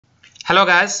Hello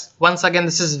guys, once again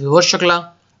this is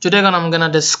Shukla. Today I'm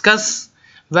gonna discuss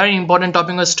very important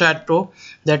topic of Staad Pro,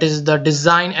 that is the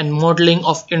design and modeling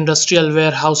of industrial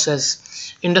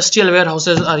warehouses. Industrial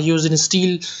warehouses are used in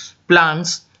steel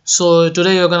plants. So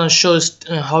today we're gonna show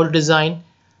how to design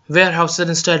warehouses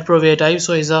in Staad Pro V8I.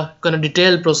 So it's a kind of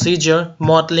detailed procedure,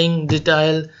 modeling,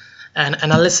 detail and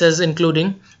analysis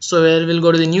including. So where we'll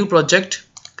go to the new project,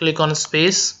 click on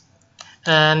space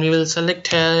and we will select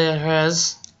here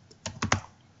as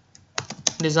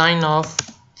design of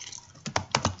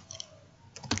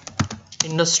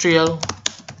industrial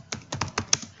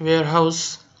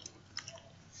warehouse.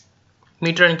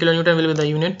 Meter and kilonewton will be the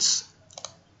units.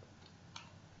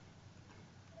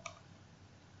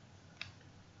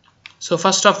 So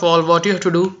first of all, what you have to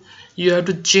do, you have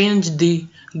to change the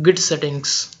grid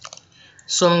settings.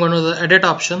 So I'm going to the edit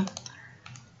option.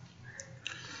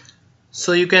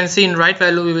 So you can see in right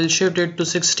value we will shift it to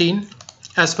 16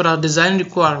 as per our design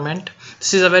requirement.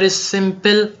 This is a very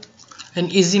simple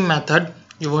and easy method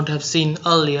you won't have seen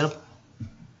earlier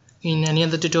in any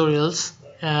other tutorials,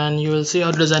 and you will see how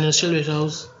to design a industrial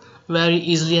warehouse. Very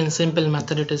easily and simple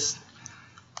method it is.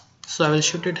 So I will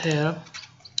shift it here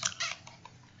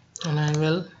and I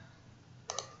will,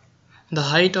 the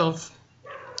height of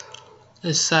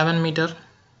is 7 meter.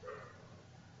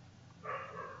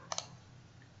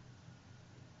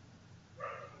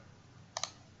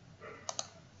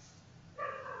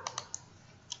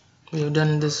 We have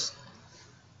done this.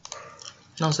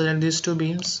 Now select these two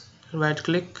beams, right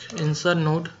click, insert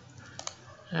node,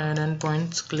 add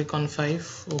endpoints, click on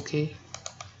 5, OK.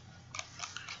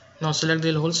 Now select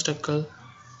the whole structure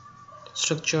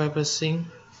by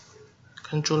pressing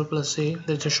Ctrl+A.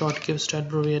 There's a shortcut Staad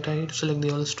Pro V8I to select the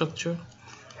whole structure.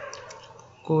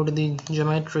 Go to the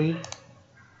geometry,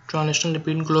 transition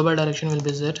repeat, global direction will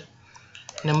be Z.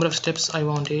 Number of steps I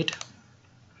want 8.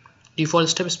 Default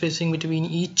step spacing between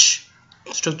each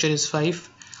structure is 5.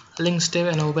 Link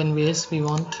step and open base we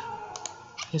want,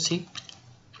 you see.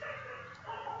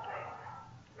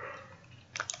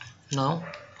 Now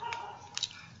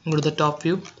go to the top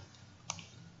view,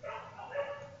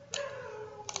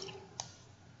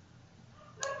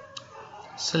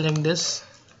 select this,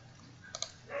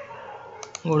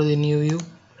 go to the new view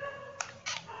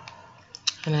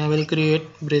and I will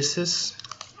create braces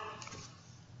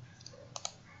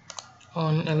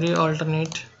on every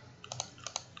alternate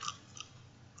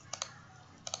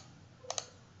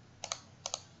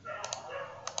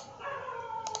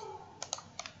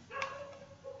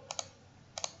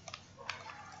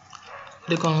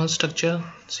click on structure.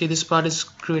 See, this part is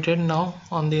created now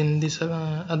on the in this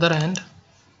other hand.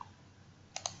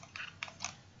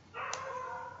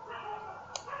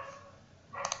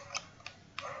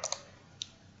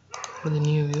 For the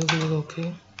new view, click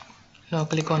OK. Now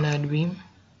click on add beam.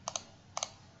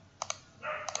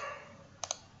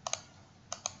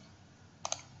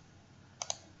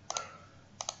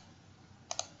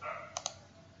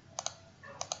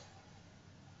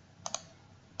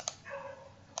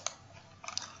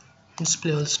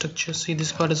 Display all structure. See,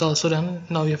 this part is also done.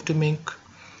 Now you have to make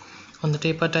on the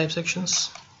taper type sections.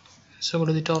 So go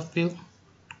to the top view,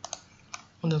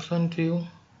 on the front view,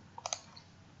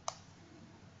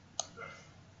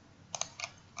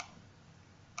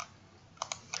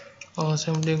 or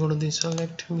simply go to the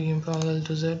select beam parallel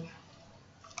to Z.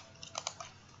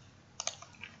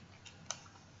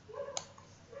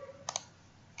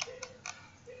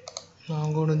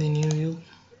 Now go to the new view.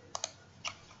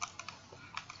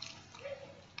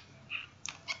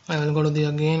 I will go to the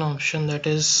again option, that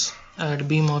is add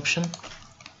beam option.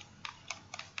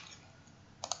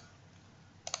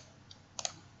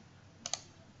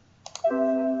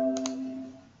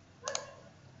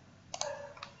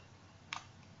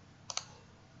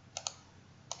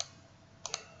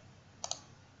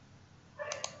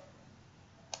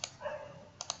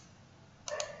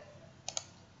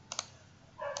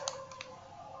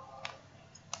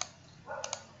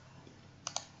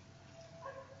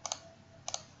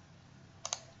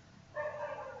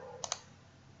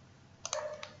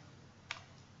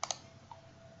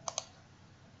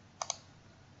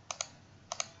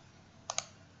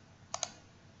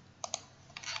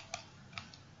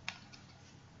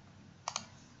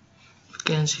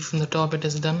 You can see from the top it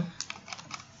is done.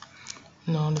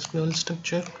 Now display all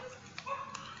structure.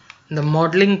 The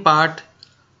modeling part,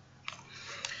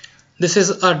 this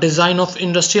is a design of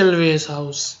industrial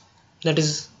warehouse, that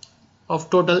is of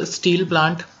total steel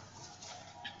plant.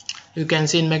 You can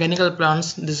see in mechanical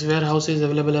plants this warehouse is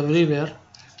available everywhere.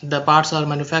 The parts are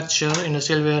manufactured,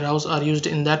 industrial warehouse are used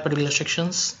in that particular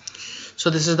sections. So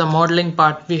this is the modeling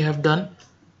part we have done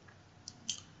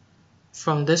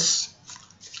from this.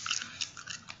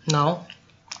 Now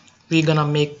we're gonna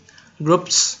make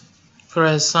groups for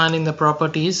assigning the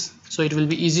properties, so it will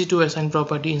be easy to assign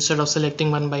property instead of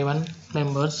selecting one by one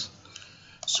members.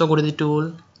 So go to the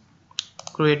tool,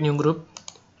 create new group,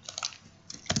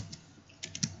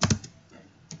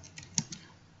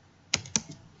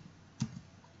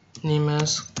 name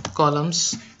as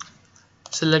columns,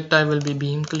 select type will be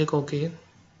beam, click OK.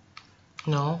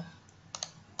 Now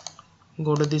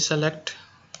go to the select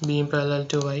beam parallel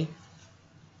to Y,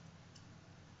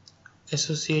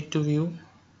 associate to view,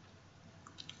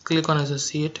 click on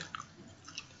associate.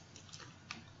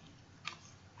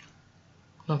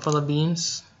 Now for the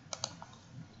beams,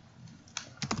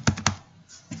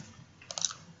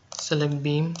 select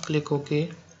beam, click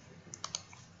OK.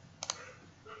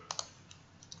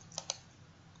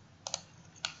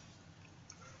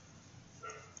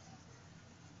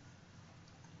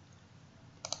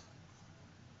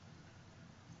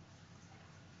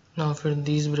 Now for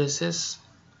these braces,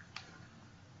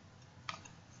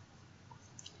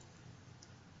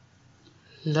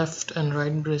 left and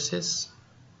right braces,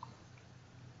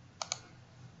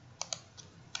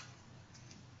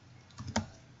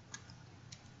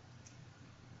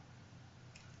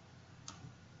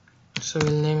 so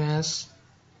we'll name as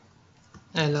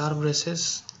LR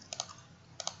braces.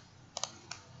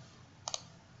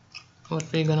 What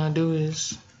we're gonna do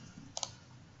is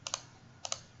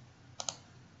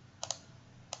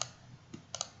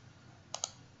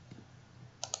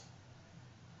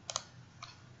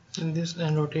in this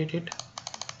and rotate it.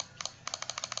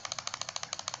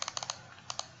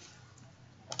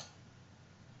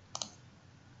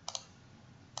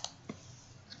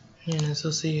 And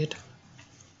associate.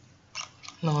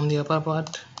 Now on the upper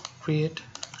part, create.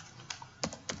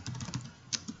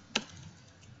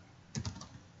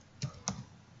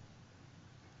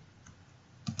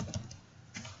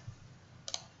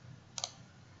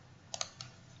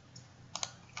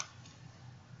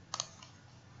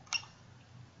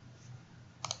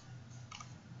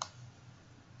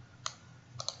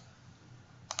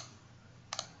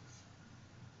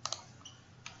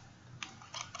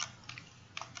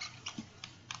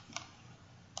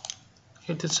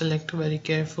 You have to select very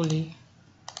carefully.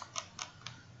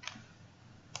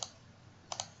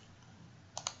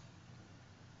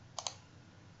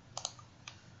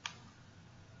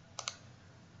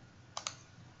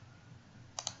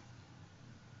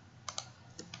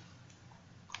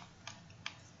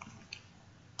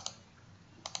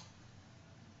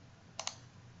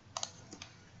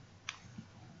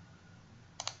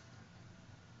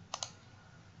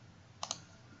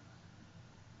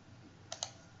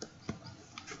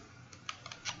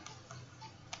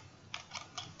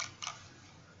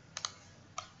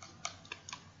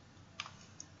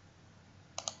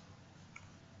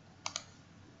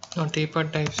 Now taper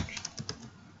types.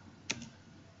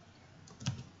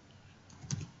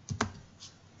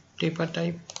 Taper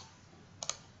type.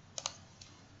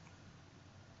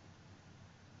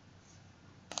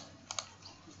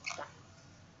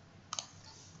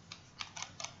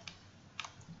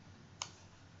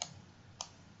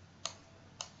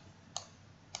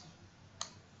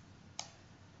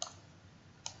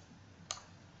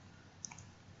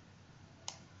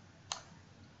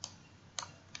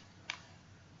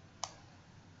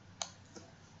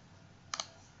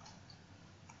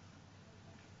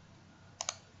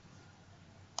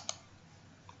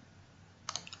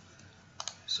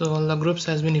 So all the groups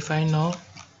has been defined. Now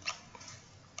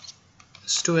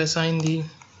is to assign the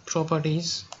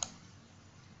properties.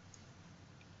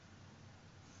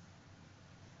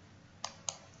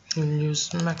 We'll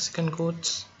use Mexican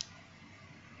codes,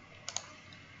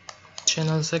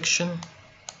 channel section,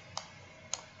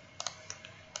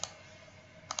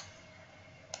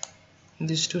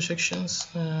 these two sections,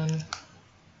 and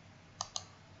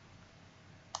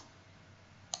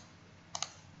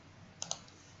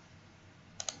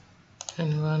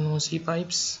one OC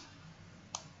pipes.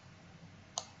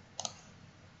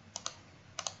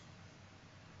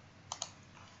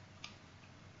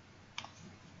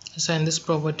 Assign this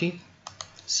property,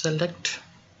 select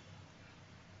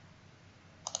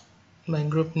by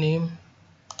group name,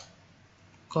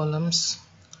 columns,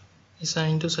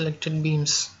 assign to selected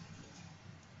beams.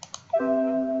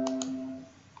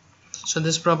 So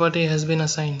this property has been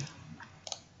assigned.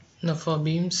 Now for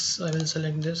beams, I will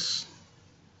select this.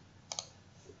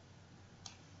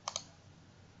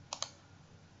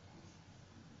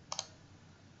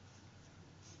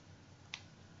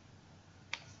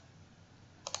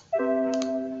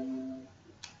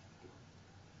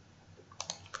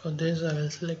 For this I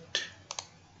will select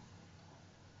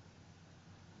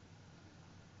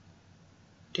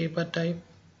taper type,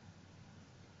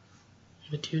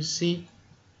 but you see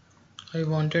I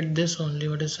wanted this only,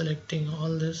 but it's selecting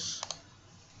all this,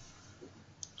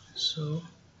 so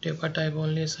taper type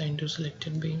only assigned to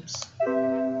selected beams.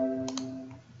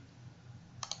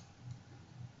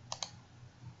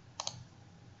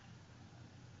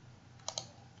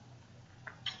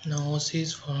 Now OC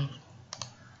is for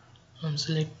I'm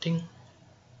selecting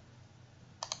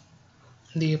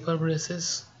the upper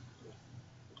braces.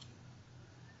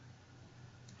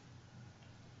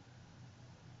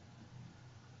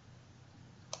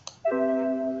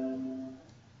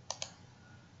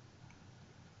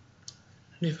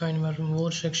 Define one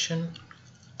more section.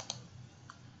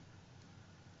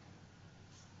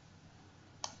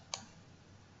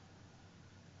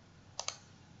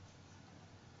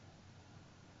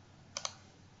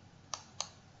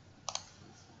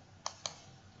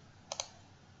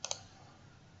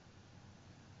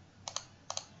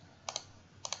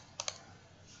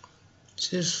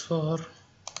 This is for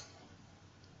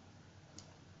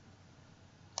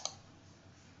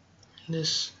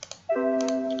this.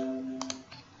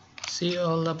 See,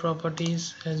 all the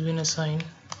properties has been assigned.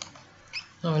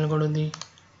 Now we'll go to the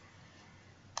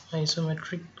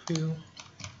isometric view,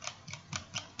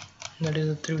 that is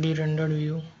a 3D rendered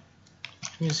view.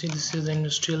 You see this is the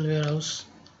industrial warehouse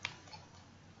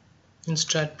in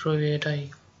Staad Pro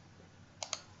V8I.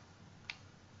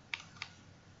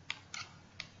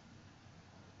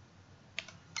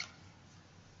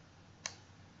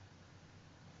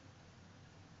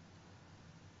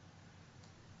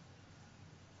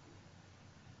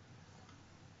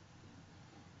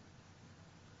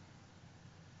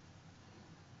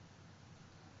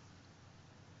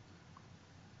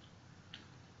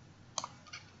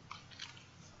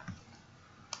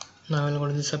 Now I'll go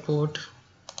to the support,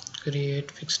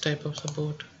 create fixed type of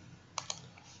support.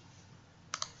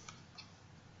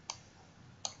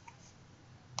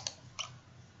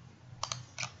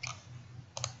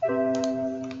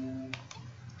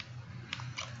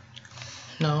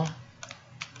 Now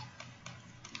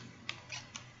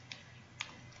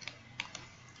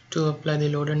to apply the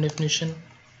load and definition,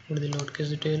 go to the load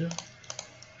case detail,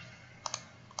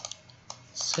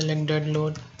 select dead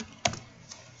load,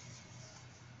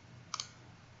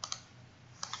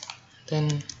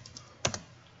 then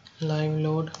live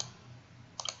load,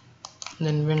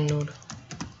 then wind load.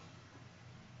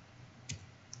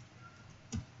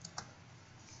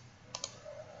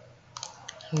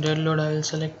 Dead load I will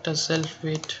select a self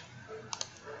weight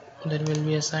that will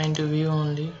be assigned to view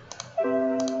only.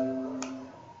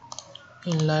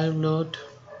 In live load,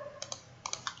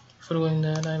 following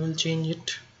that I will change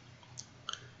it,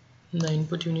 the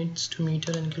input units to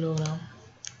meter and kilogram.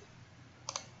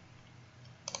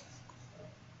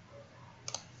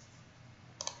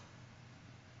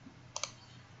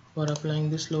 For applying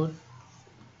this load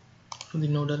to the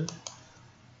nodal,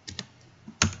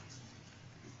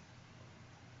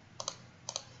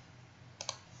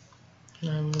 I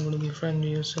am going to the front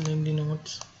view, select the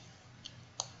nodes,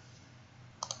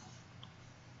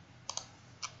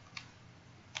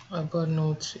 upper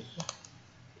nodes.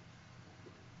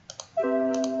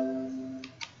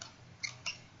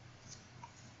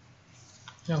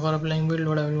 Now for applying wind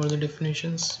load, I will go to the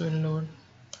definitions, wind load,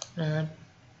 add,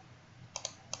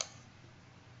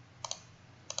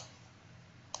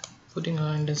 putting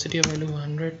our intensity value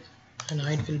 100 and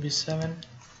height will be 7.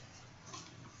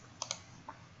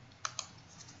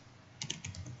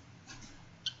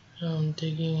 I'm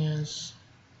taking as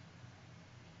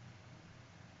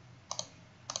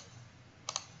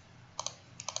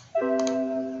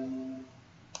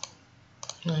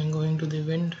now I'm going to the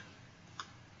wind,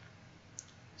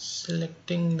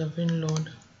 selecting the wind load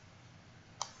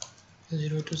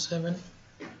 0 to 7.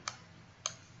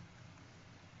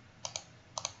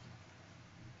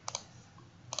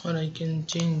 Or I can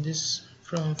change this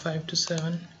from 5 to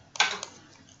 7,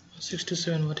 6 to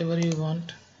 7, whatever you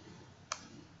want,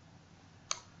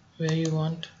 where you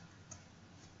want,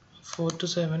 4 to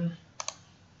 7.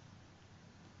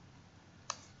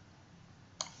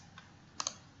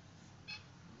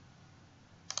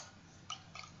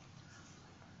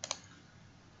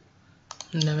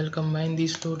 And I will combine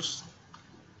these loads,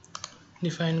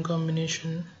 define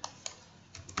combination,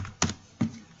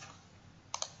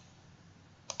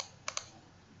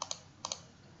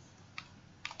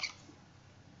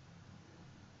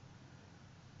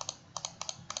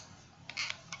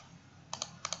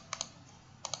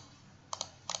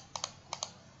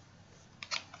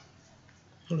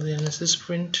 go to the analysis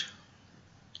print,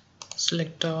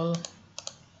 select all,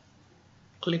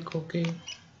 click OK.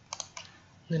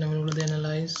 Then I will go to the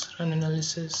analyze, run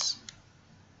analysis.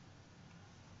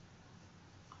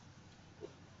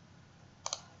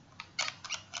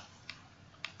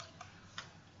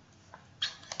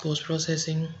 post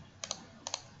processing,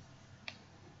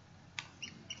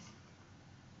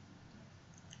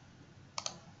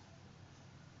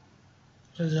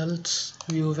 results,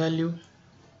 view value,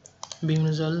 beam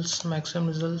results, maximum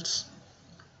results,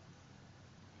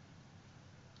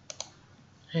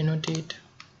 annotate,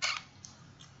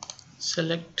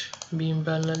 select beam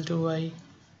parallel to Y,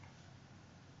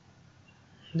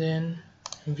 then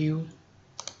view,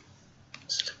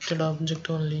 selected object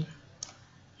only.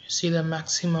 You see the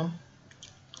maximum,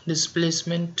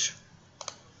 displacement,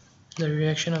 the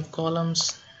reaction of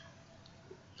columns,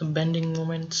 the bending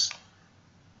moments,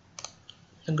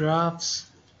 the graphs,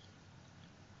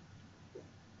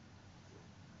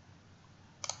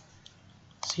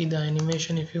 see the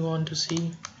animation if you want to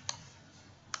see.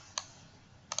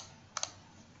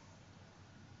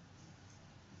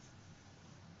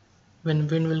 When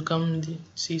wind will come,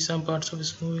 see some parts of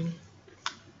it moving.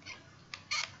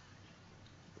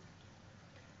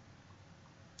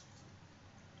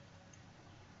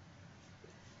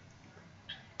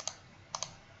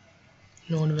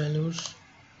 Node values.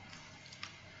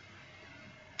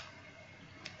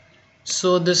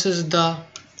 So this is the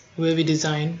way we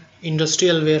design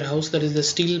industrial warehouse, that is the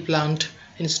steel plant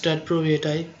in Staad Pro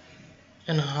V8I,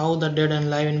 and how the dead and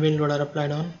live and wind load are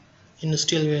applied on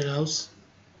industrial warehouse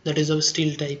that is of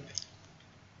steel type.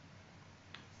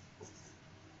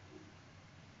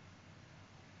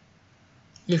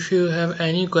 If you have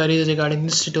any queries regarding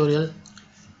this tutorial,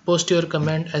 post your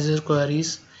comment as your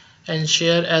queries and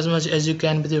share as much as you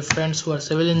can with your friends who are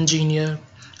civil engineer.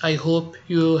 I hope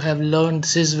you have learned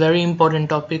this is very important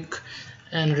topic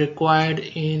and required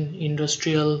in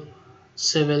industrial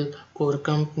civil core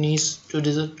companies to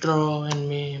draw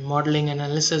and modeling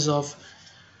analysis of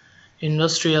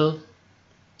industrial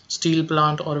steel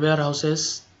plant or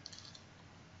warehouses.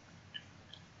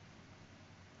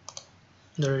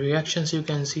 The reactions you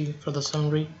can see for the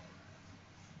summary.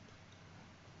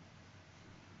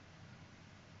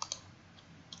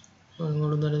 We'll go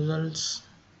to the results,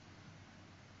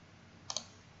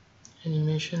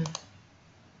 animation,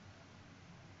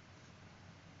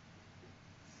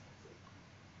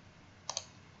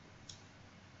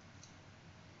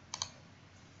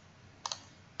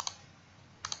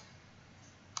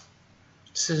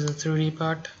 this is the 3D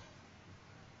part.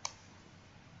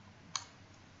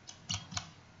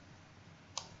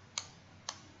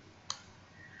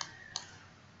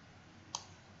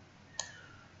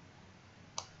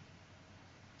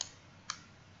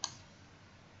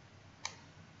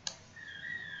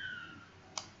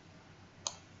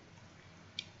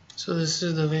 So this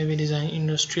is the way we design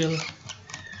industrial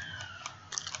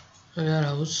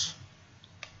warehouse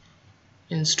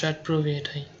in Staad Pro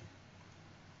V8I.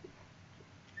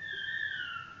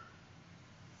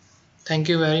 Thank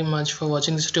you very much for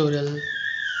watching this tutorial.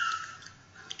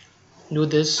 Do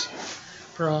this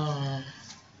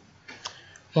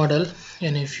model,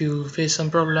 and if you face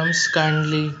some problems,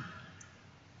 kindly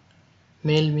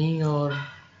mail me or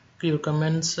your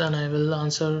comments and I will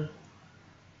answer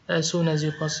as soon as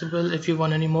you possible. If you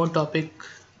want any more topic,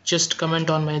 just comment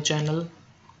on my channel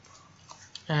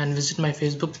and visit my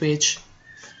Facebook page,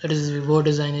 that is V8I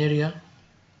Design Area,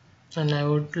 and I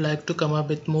would like to come up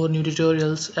with more new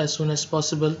tutorials as soon as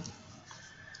possible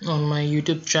on my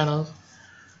YouTube channel,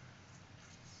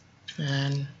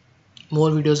 and more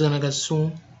videos gonna get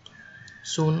soon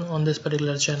on this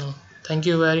particular channel. Thank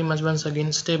you very much once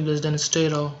again. Stay blessed and stay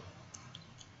raw.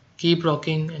 Keep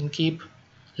rocking and keep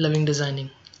loving designing.